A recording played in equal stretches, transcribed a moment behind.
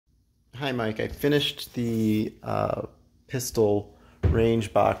Hi Mike, I finished the pistol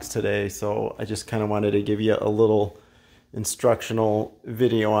range box today, so I just kind of wanted to give you a little instructional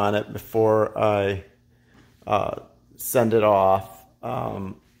video on it before I send it off.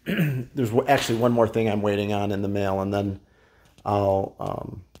 There's actually one more thing I'm waiting on in the mail, and then I'll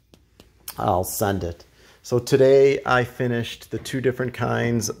send it. So today I finished the two different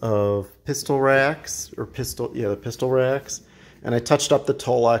kinds of pistol racks, or the pistol racks. And I touched up the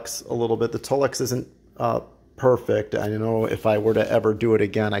Tolex a little bit. The Tolex isn't perfect. I know if I were to ever do it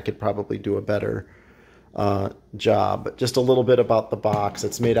again, I could probably do a better job. But just a little bit about the box.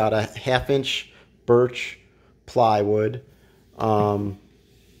 It's made out of 1/2-inch birch plywood. I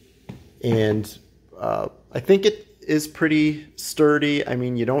think it is pretty sturdy. I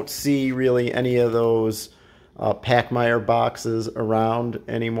mean, you don't see really any of those Pachmayr boxes around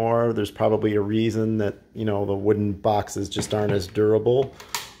anymore. There's probably a reason that, you know, the wooden boxes just aren't as durable.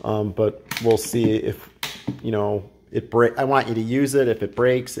 But we'll see if, you know, I want you to use it. If it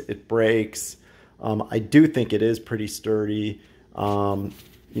breaks, it breaks. I do think it is pretty sturdy. You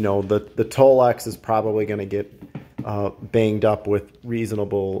know, the Tolex is probably going to get banged up with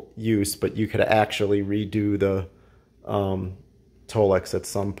reasonable use, but you could actually redo the Tolex at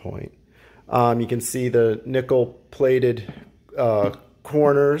some point. You can see the nickel-plated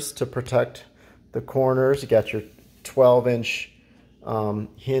corners to protect the corners. You got your 12-inch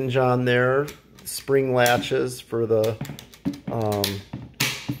hinge on there, spring latches for the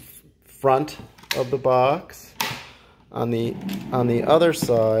front of the box. On the other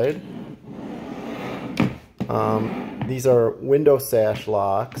side, these are window sash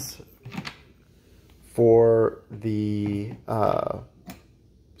locks for the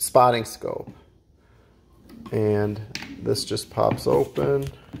spotting scope, and this just pops open,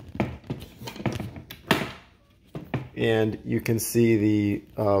 and you can see the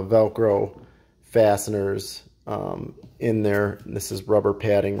Velcro fasteners in there. This is rubber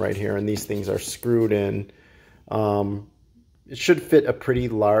padding right here, and these things are screwed in. It should fit a pretty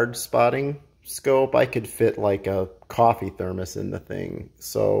large spotting scope. I could fit like a coffee thermos in the thing,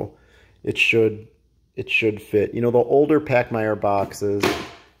 so it should fit. You know, the older Pachmayr boxes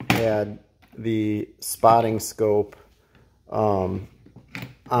had the spotting scope on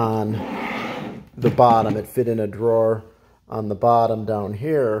the bottom. It fit in a drawer on the bottom down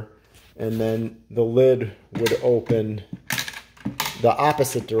here, and then the lid would open the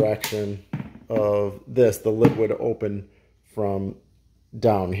opposite direction of this. The lid would open from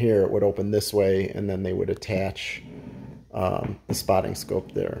down here. It would open this way, and then they would attach the spotting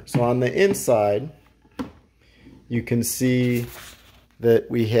scope there. So on the inside, you can see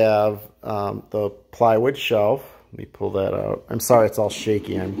that we have the plywood shelf. Let me pull that out. I'm sorry, it's all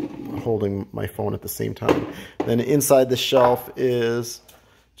shaky. I'm holding my phone at the same time. Then inside the shelf is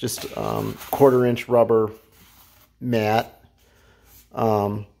just 1/4-inch rubber mat.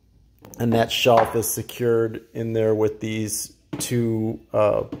 And that shelf is secured in there with these two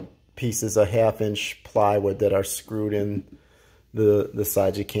pieces of 1/2-inch plywood that are screwed in the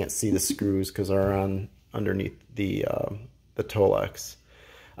sides. You can't see the screws because they're on underneath the Tolex.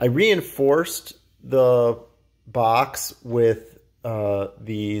 I reinforced the box with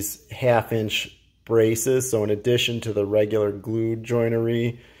these 1/2-inch braces. So in addition to the regular glued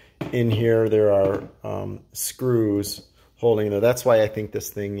joinery in here, there are screws holding it. That's why I think this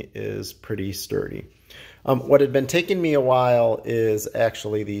thing is pretty sturdy. What had been taking me a while is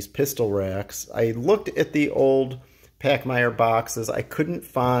actually these pistol racks. I looked at the old Pachmayr boxes. I couldn't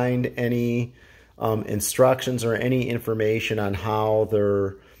find any instructions or any information on how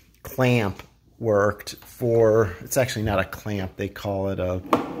their clamp worked for, it's actually not a clamp, they call it a,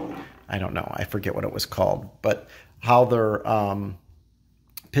 I don't know, I forget what it was called, but how their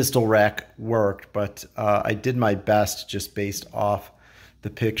pistol rack worked. But I did my best just based off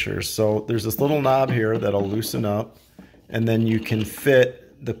the pictures. So there's this little knob here that'll loosen up, and then you can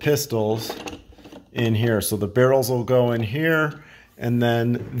fit the pistols in here. So the barrels will go in here, and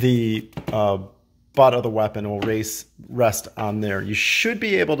then the butt of the weapon will rest on there. You should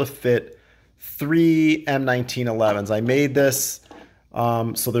be able to fit 3 M1911s. I made this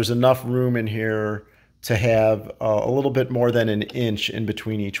so there's enough room in here to have a little bit more than 1 inch in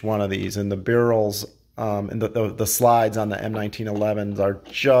between each one of these, and the barrels and the slides on the M1911s are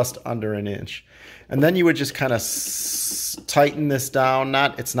just under 1 inch. And then you would just kind of tighten this down.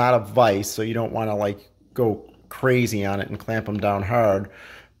 It's not a vise, so you don't want to like go crazy on it and clamp them down hard,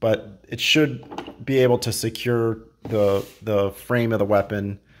 but it should be able to secure the frame of the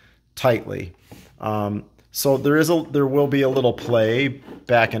weapon tightly. So there will be a little play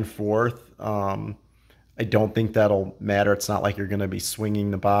back and forth. I don't think that'll matter. It's not like you're going to be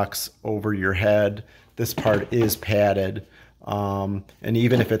swinging the box over your head. This part is padded. And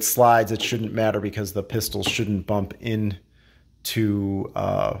even if it slides, it shouldn't matter because the pistols shouldn't bump into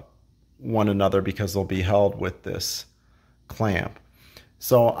one another because they'll be held with this clamp.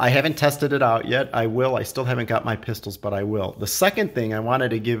 So I haven't tested it out yet. I will. I still haven't got my pistols, but I will. The second thing, I wanted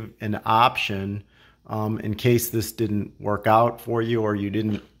to give an option in case this didn't work out for you or you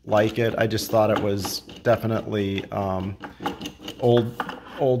didn't like it. I just thought it was definitely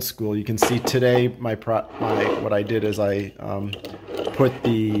old school. You can see today what I did is I put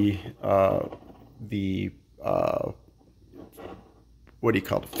the what do you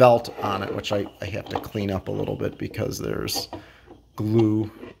call it, felt on it, which I have to clean up a little bit because there's glue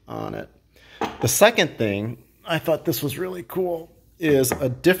on it. The second thing, I thought this was really cool, is a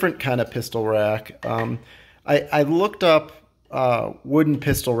different kind of pistol rack. I looked up wooden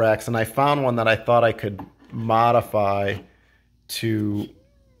pistol racks and I found one that I thought I could modify to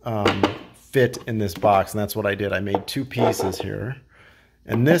fit in this box, and that's what I did. I made two pieces here,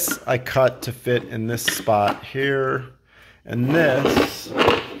 and this I cut to fit in this spot here, and this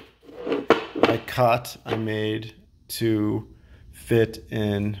I made to fit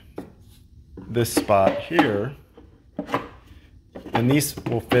in this spot here, and these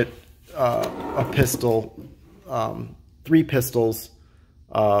will fit a pistol, 3 pistols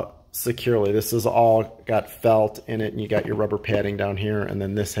securely. This is all got felt in it, and you got your rubber padding down here, and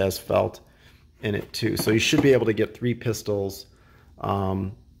then this has felt in it too. So you should be able to get 3 pistols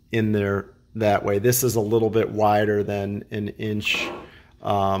in there that way. This is a little bit wider than an inch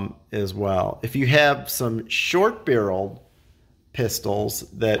as well. If you have some short barreled pistols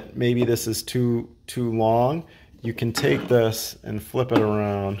that maybe this is too long, you can take this and flip it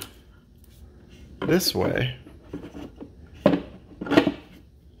around this way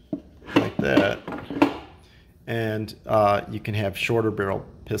like that, and you can have shorter barrel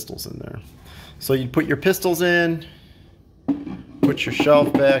pistols in there. So you put your pistols in, put your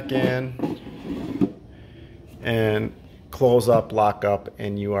shelf back in, and close up, lock up,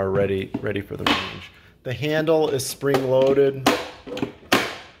 and you are ready for the range. The handle is spring loaded.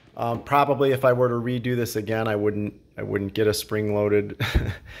 Probably if I were to redo this again, I wouldn't get a spring loaded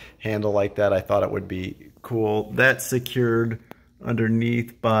handle like that. I thought it would be cool. That's secured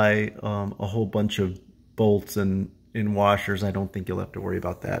underneath by a whole bunch of bolts and washers. I don't think you'll have to worry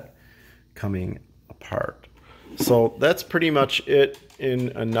about that coming apart. So that's pretty much it in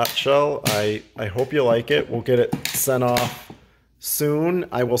a nutshell. I hope you like it. We'll get it sent off soon.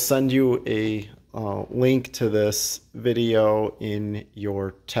 I will send you a link to this video in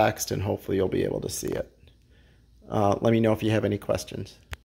your text, and hopefully you'll be able to see it. Let me know if you have any questions.